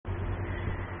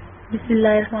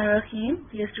Bismillahirrahmanirrahim.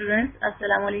 Dear students,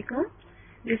 Assalamu alaikum.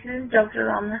 This is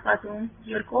Dr.Amana Khatoon,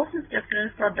 your course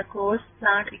instructor for the course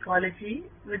Plant Ecology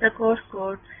with the course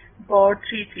code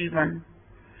BOT-331.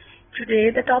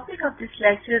 Today, the topic of this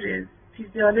lecture is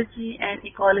Physiology and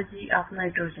Ecology of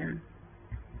Nitrogen.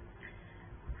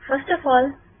 First of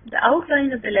all, the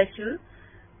outline of the lecture.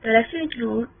 The lecture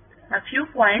includes a few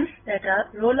points that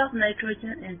are role of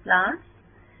nitrogen in plants,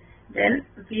 then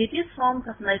various forms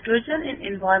of nitrogen in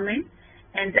environment,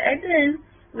 and at the end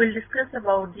we'll discuss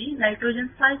about the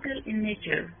nitrogen cycle in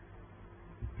nature.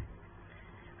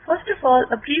 First of all,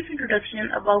 a brief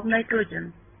introduction about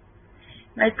nitrogen.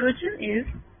 Nitrogen is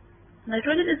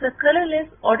a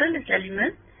colorless, odorless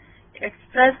element. It's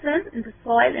present in the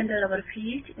soil under our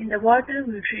feet, in the water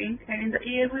we drink, and in the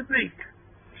air we breathe.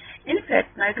 In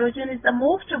fact, nitrogen is the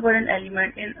most abundant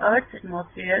element in Earth's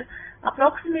atmosphere.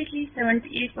 Approximately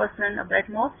 78% of the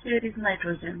atmosphere is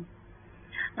nitrogen.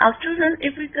 Now students,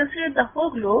 if we consider the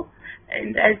whole globe,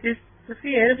 and as this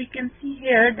sphere, we can see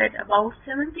here that about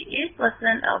 78%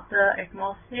 of the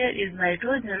atmosphere is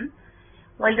nitrogen,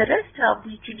 while the rest of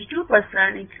the 22%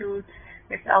 include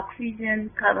oxygen,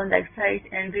 carbon dioxide,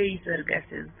 and various other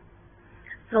gases.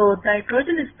 So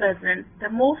nitrogen is present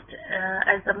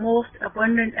as the most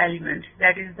abundant element,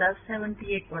 that is the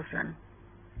 78%.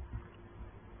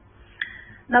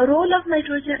 Now, role of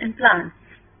nitrogen in plants.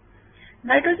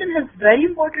 Nitrogen has very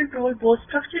important role both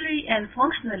structurally and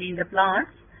functionally in the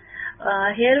plants.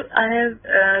 Here I have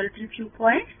written a few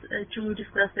points to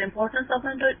discuss the importance of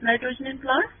nitrogen in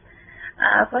plants.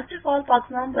 First of all, for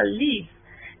example, leaves.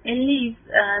 In leaves,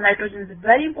 nitrogen is a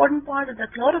very important part of the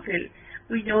chlorophyll.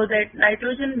 We know that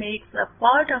nitrogen makes a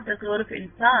part of the chlorophyll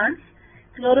in plants.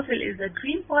 Chlorophyll is the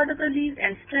green part of the leaf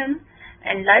and stem,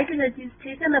 and light energy is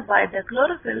taken up by the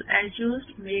chlorophyll and used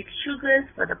to make sugars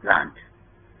for the plant.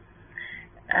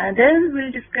 Then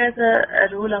we'll discuss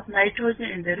the role of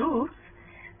nitrogen in the roots.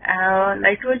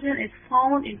 Nitrogen is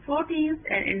found in proteins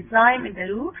and enzymes in the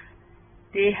roots.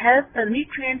 They help the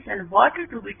nutrients and water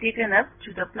to be taken up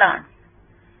to the plants.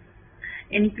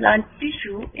 In plant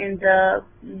tissue, in the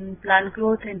plant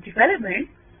growth and development,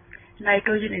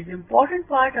 nitrogen is an important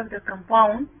part of the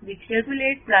compound which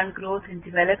regulates plant growth and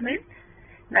development.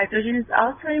 Nitrogen is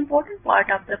also an important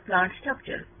part of the plant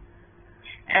structure.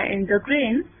 And in the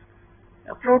grains,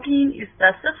 a protein is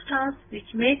the substance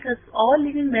which makes us all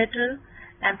living matter,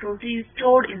 and protein is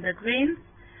stored in the grains,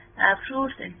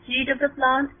 fruits and seed of the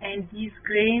plant, and these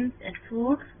grains and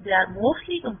fruits, they are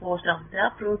mostly composed of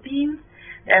the proteins,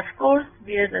 of course,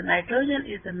 where the nitrogen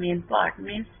is the main part,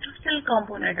 main structural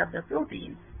component of the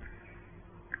proteins.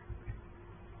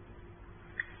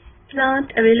 Plant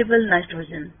available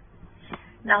nitrogen.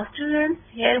 Now students,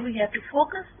 here we have to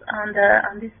focus on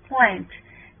this point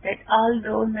that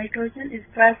although nitrogen is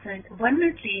present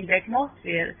abundantly in the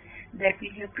atmosphere, that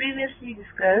we have previously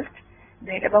discussed,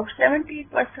 that about 78%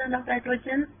 of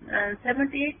nitrogen and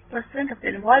 78% of the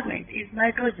environment is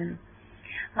nitrogen.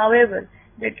 However,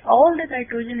 that all the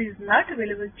nitrogen is not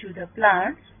available to the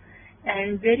plants,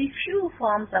 and very few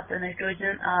forms of the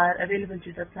nitrogen are available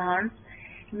to the plants,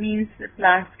 means the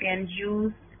plants can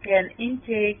use, can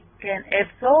intake, can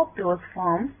absorb those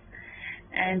forms,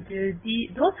 and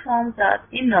those forms are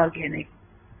inorganic.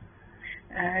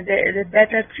 There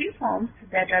are three forms,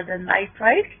 that are the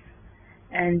nitrites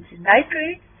and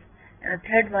nitrates, and the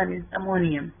third one is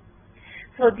ammonium.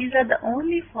 So these are the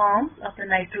only forms of the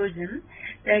nitrogen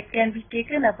that can be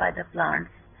taken up by the plants,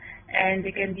 and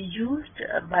they can be used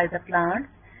by the plants,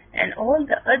 and all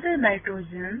the other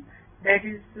nitrogen that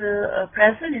is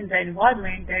present in the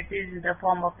environment, that is in the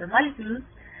form of the molecules,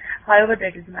 however,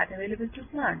 that is not available to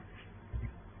plants.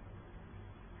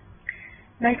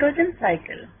 Nitrogen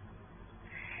cycle.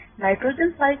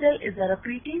 Nitrogen cycle is a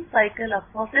repeating cycle of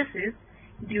processes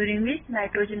during which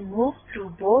nitrogen moves through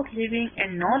both living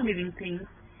and non-living things,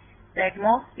 the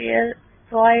atmosphere,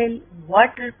 soil,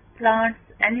 water, plants,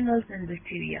 animals, and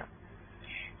bacteria.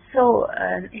 So,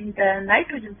 in the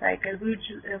nitrogen cycle,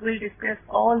 we'll discuss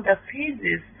all the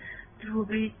phases through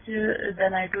which the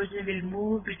nitrogen will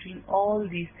move between all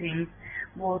these things,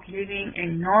 both living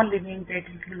and non-living, that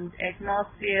include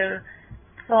atmosphere,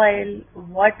 soil,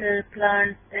 water,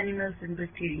 plants, animals, and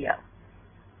bacteria.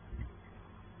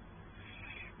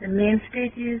 The main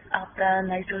stages of the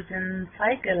nitrogen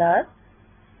cycle are: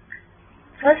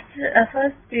 first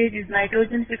stage is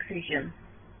nitrogen fixation.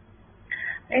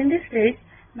 In this stage,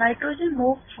 nitrogen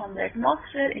moves from the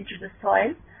atmosphere into the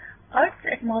soil. Earth's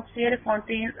atmosphere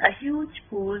contains a huge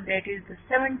pool, that is the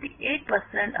 78%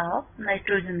 of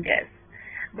nitrogen gas,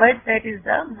 but that is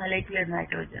the molecular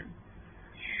nitrogen.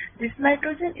 This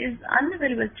nitrogen is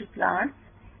unavailable to plants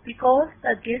because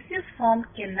the gaseous form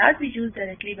cannot be used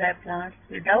directly by plants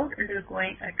without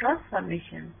undergoing a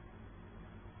transformation.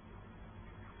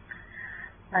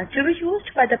 To be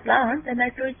used by the plant, the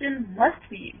nitrogen must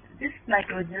be this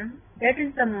nitrogen, that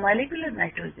is the molecular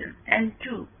nitrogen,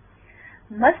 N2,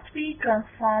 must be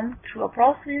transformed through a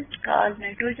process called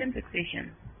nitrogen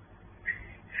fixation.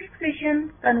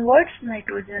 Fixation converts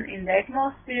nitrogen in the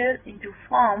atmosphere into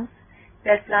forms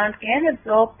that plant can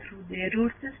absorb through their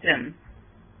root systems.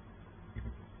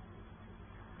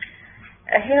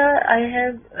 Here I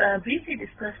have briefly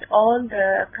discussed all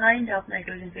the kind of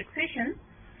nitrogen fixation,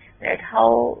 that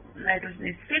how nitrogen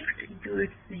is fixed into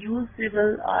its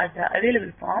usable or the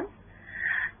available forms.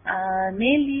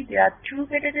 Mainly there are two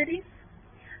categories.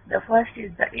 The first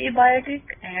is the abiotic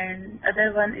and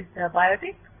other one is the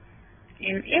biotic.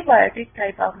 In abiotic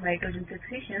type of nitrogen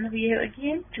fixation, we have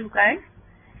again two kinds.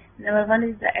 Number one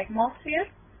is the atmosphere,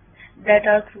 that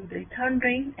are through the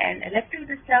thundering and electric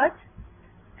discharge,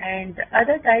 and the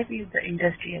other type is the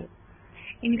industrial.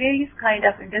 In various kind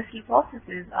of industrial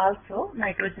processes also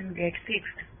nitrogen gets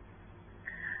fixed.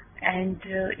 And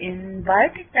in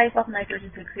biotic type of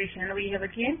nitrogen fixation, we have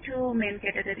again two main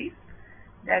categories,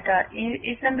 that are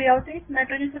asymbiotic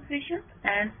nitrogen fixation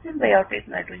and symbiotic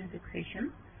nitrogen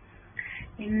fixation.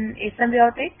 In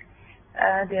asymbiotic,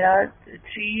 there are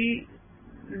three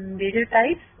major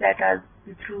types, that are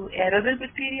through aerobal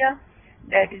bacteria,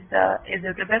 that is the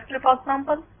Azotobacter, for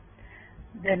example.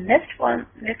 The next one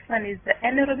is the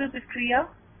anaerobic bacteria,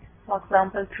 for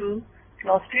example through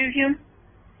Clostridium,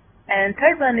 and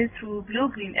third one is through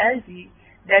blue-green algae,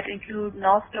 that include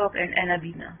nostoc and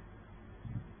Anabaena.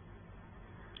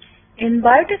 In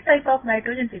biotic type of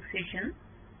nitrogen fixation,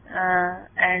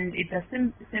 and in the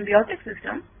symbiotic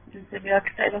system, in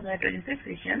symbiotic type of nitrogen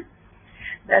fixation,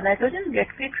 the nitrogen gets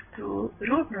fixed through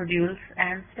root nodules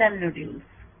and stem nodules.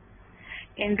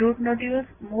 In root nodules,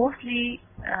 mostly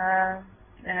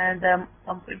the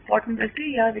important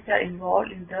bacteria which are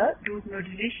involved in the root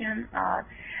nodulation are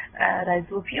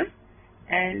Rhizobium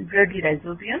and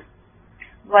Bradyrhizobium,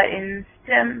 while in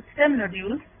stem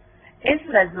nodules,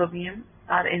 Rhizobium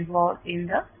are involved in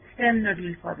the stem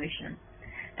nodule formation,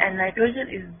 and nitrogen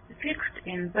is fixed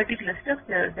in particular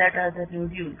structures, that are the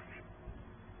nodules.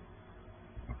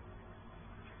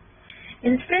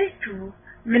 In stage 2,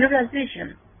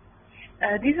 mineralization.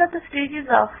 These are the stages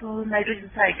of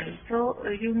nitrogen cycle. So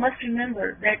you must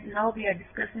remember that now we are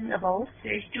discussing about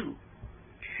stage 2.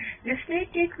 This stage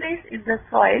takes place in the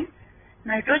soil.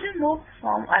 Nitrogen moves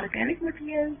from organic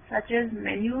material such as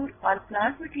manure or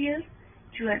plant material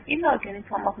to an inorganic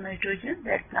form of nitrogen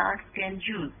that plants can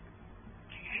use.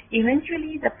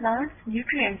 Eventually the plant's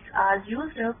nutrients are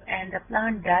used up and the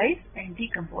plant dies and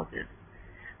decomposes.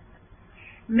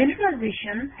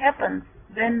 Mineralization happens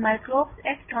when microbes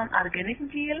act on organic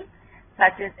material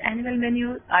such as animal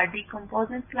manure or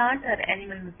decomposing plant or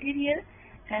animal material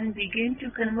and begin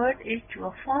to convert it to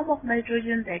a form of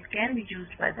nitrogen that can be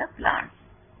used by the plants.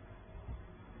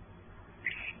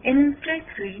 In stage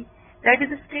 3, that is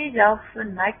the stage of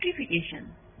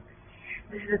nitrification.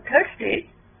 This is the third stage.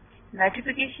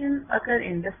 Nitrification occurs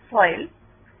in the soil.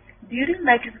 During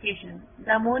nitrification,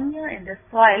 the ammonia in the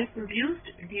soil produced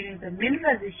during the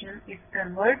mineralization is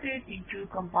converted into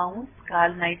compounds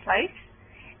called nitrites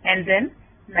and then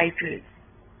nitrates.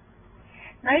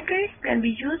 Nitrates can be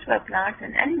used by plants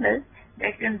and animals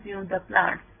that consume the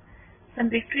plants. Some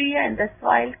bacteria in the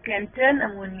soil can turn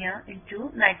ammonia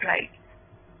into nitrites.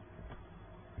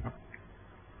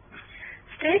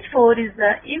 Stage 4 is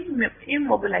the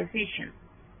immobilization.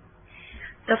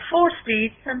 The fourth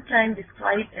stage, sometimes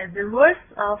described as the reverse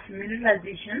of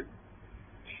mineralization.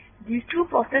 These two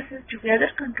processes together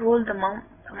control the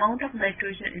amount of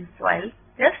nitrogen in soil.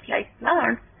 Just like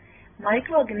plants,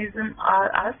 microorganisms are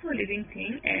also living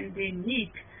things and they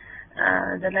need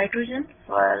the nitrogen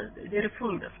for their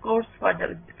food, of course, for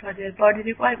their body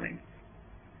requirements,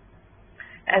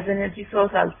 as energy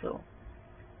source also.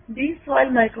 These soil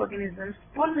microorganisms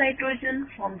pull nitrogen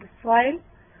from the soil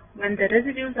when the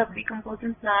residues of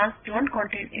decomposing plants don't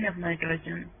contain enough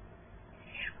nitrogen.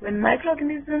 When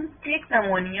microorganisms take the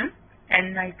ammonium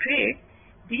and nitrate,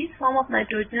 these forms of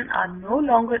nitrogen are no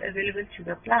longer available to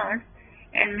the plants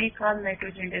and may cause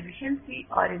nitrogen deficiency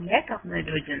or a lack of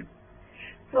nitrogen.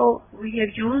 So we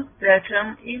have used the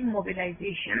term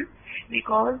immobilization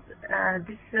because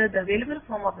this is the available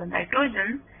form of the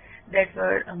nitrogen, that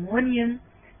were ammonium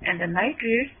and the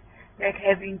nitrates, that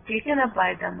have been taken up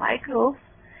by the microbes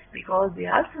because they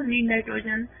also need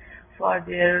nitrogen for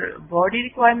their body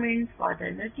requirements, for the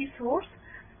energy source,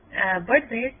 but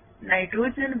that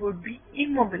nitrogen would be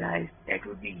immobilized, that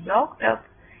would be locked up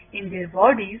in their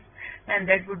bodies, and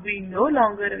that would be no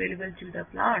longer available to the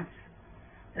plants.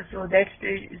 So that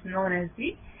stage is known as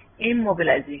the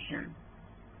immobilization.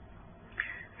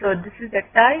 So this is the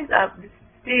this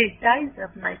stage ties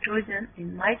up nitrogen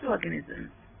in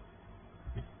microorganisms.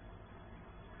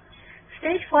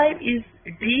 Stage 5 is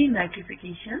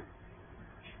denitrification.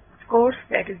 Of course,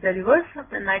 that is the reverse of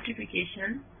the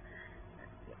nitrification,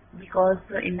 because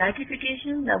in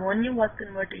nitrification the ammonium was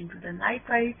converted into the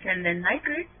nitrites and then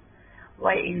nitrates,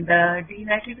 while in the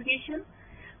denitrification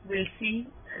we'll see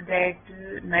that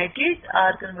nitrates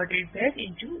are converted back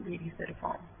into various other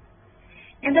forms.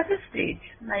 In the fifth stage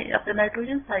of the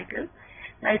nitrogen cycle,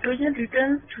 nitrogen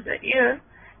returns to the air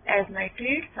as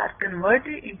nitrates are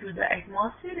converted into the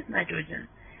atmospheric nitrogen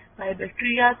by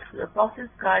bacteria through a process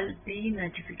called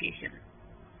denitrification.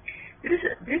 This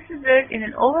results in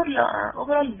an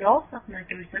overall loss of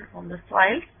nitrogen from the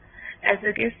soils as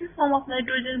the gaseous form of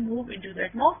nitrogen move into the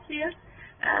atmosphere,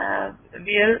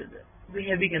 where we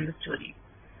have begun the story.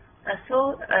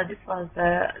 This was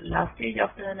the last stage of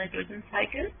the nitrogen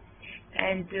cycle,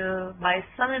 and by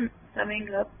summing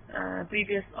up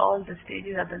previous all the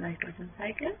stages of the nitrogen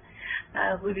cycle,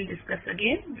 we will discuss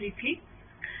again briefly.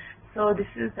 So this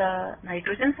is the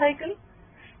nitrogen cycle,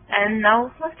 and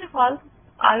now first of all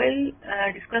I will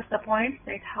discuss the points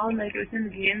that how nitrogen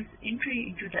gains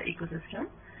entry into the ecosystem,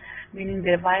 meaning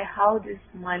thereby how this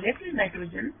molecular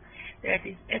nitrogen that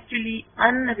is actually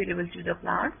unavailable to the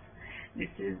plants.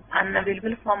 This is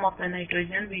unavailable form of the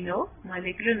nitrogen, we know,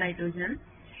 molecular nitrogen,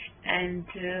 and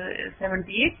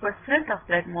 78% of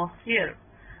the atmosphere,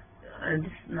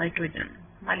 this nitrogen,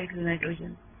 molecular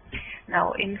nitrogen.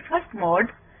 Now in first mode,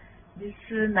 this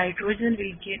nitrogen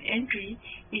will gain entry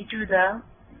into the,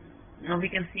 we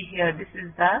can see here, this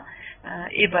is the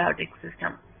abiotic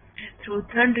system through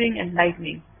thundering and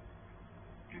lightning.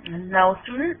 Now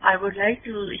students, I would like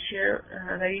to share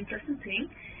a very interesting thing,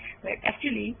 that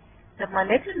actually the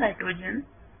molecular nitrogen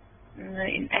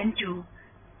in N2,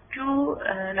 two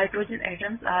nitrogen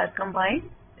atoms are combined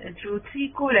through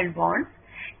three covalent bonds,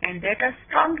 and that are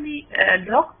strongly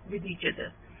locked with each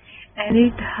other and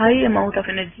need high amount of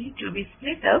energy to be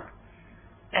split up.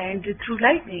 And through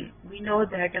lightning, we know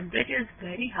that temperature is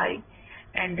very high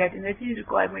and that energy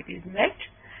requirement is met,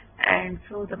 and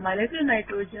so the molecular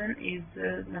nitrogen is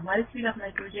the molecule of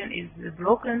nitrogen is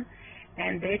broken,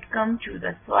 and that comes to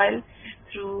the soil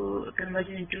through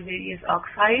conversion into various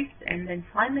oxides and then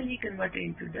finally converted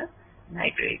into the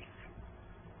nitrates.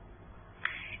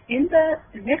 In the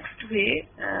next way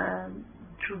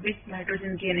through which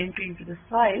nitrogen gain entry into the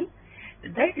soil,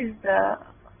 that is the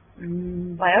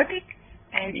biotic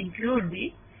and include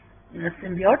the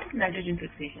symbiotic nitrogen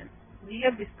fixation. We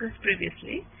have discussed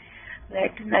previously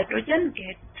that nitrogen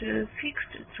gets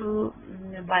fixed through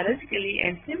biologically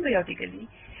and symbiotically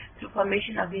through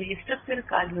formation of various structures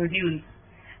called nodules,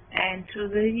 and through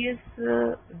various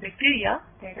bacteria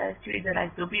that are actually the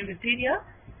rhizobium bacteria.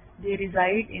 They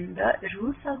reside in the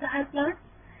roots of the high plants,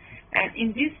 and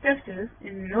in these structures,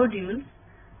 in nodules,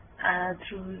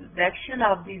 through the action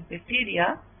of these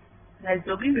bacteria,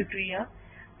 rhizobium bacteria,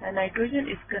 the nitrogen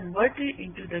is converted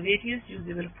into the various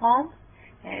usable forms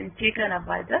and taken up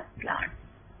by the plants.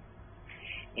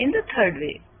 In the third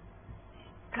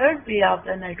way of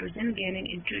the nitrogen gaining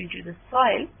entry into the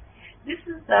soil, this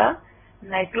is the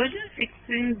nitrogen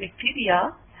fixing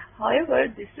bacteria. However,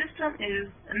 this system is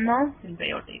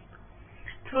non-symbiotic,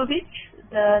 through which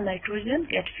the nitrogen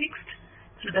gets fixed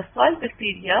through the soil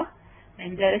bacteria,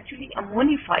 and they are actually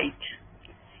ammonified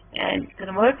and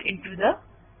convert the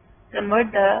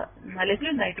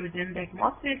molecular nitrogen, the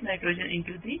atmospheric nitrogen,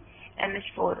 into the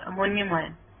NH4 ammonium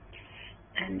ion.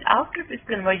 And after this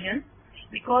conversion,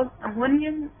 because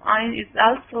ammonium ion is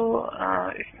also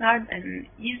it's not an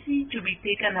easy to be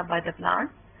taken up by the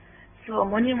plants, so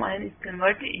ammonium ion is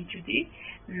converted into the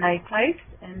nitrites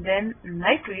and then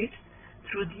nitrates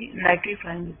through the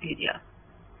nitrifying bacteria.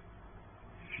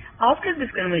 After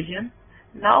this conversion,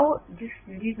 now these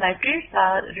nitrates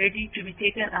are ready to be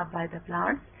taken up by the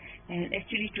plants and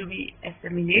actually to be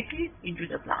assimilated into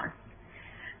the plants.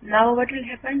 Now what will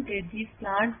happen, that these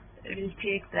plants will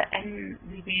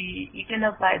be eaten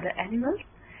up by the animals,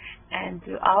 and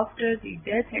after the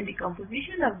death and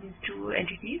decomposition of these two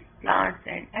entities, plants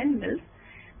and animals,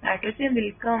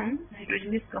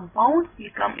 nitrogenous compounds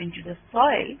will come into the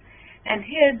soil, and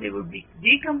here they would be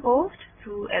decomposed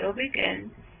through aerobic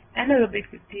and anaerobic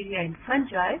bacteria and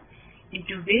fungi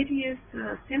into various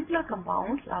simpler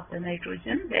compounds of the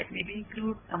nitrogen that maybe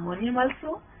include ammonium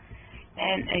also,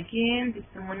 and again this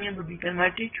ammonium would be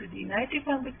converted to the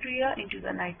nitrifying bacteria into the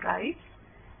nitrites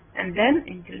and then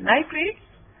into nitrates,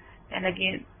 and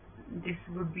again this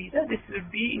would be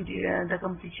the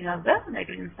completion of the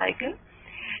nitrogen cycle.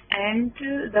 And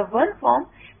the one form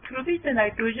through which the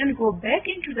nitrogen go back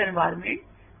into the environment,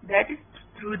 that is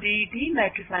through the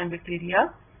denitrifying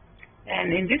bacteria.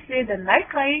 And in this way, the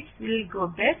nitrites will go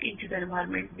back into the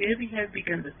environment where we have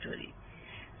begun the story.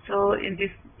 So in the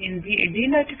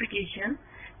denitrification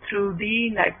through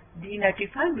the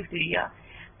denitrifying bacteria,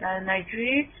 the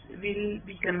nitrates will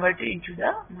be converted into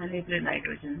the molecular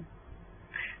nitrogen.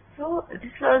 So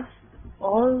this was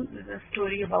all the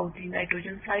story about the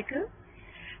nitrogen cycle.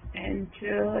 And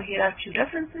here are few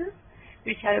references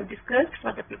which I have discussed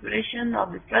for the preparation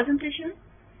of this presentation.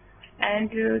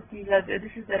 And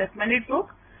this is the recommended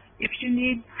book. If you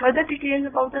need further details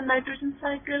about the nitrogen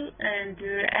cycle and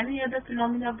any other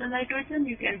phenomena of the nitrogen,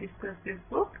 you can discuss this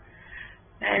book.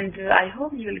 And I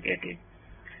hope you will get it.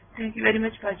 Thank you very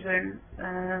much for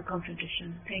your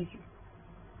concentration. Thank you.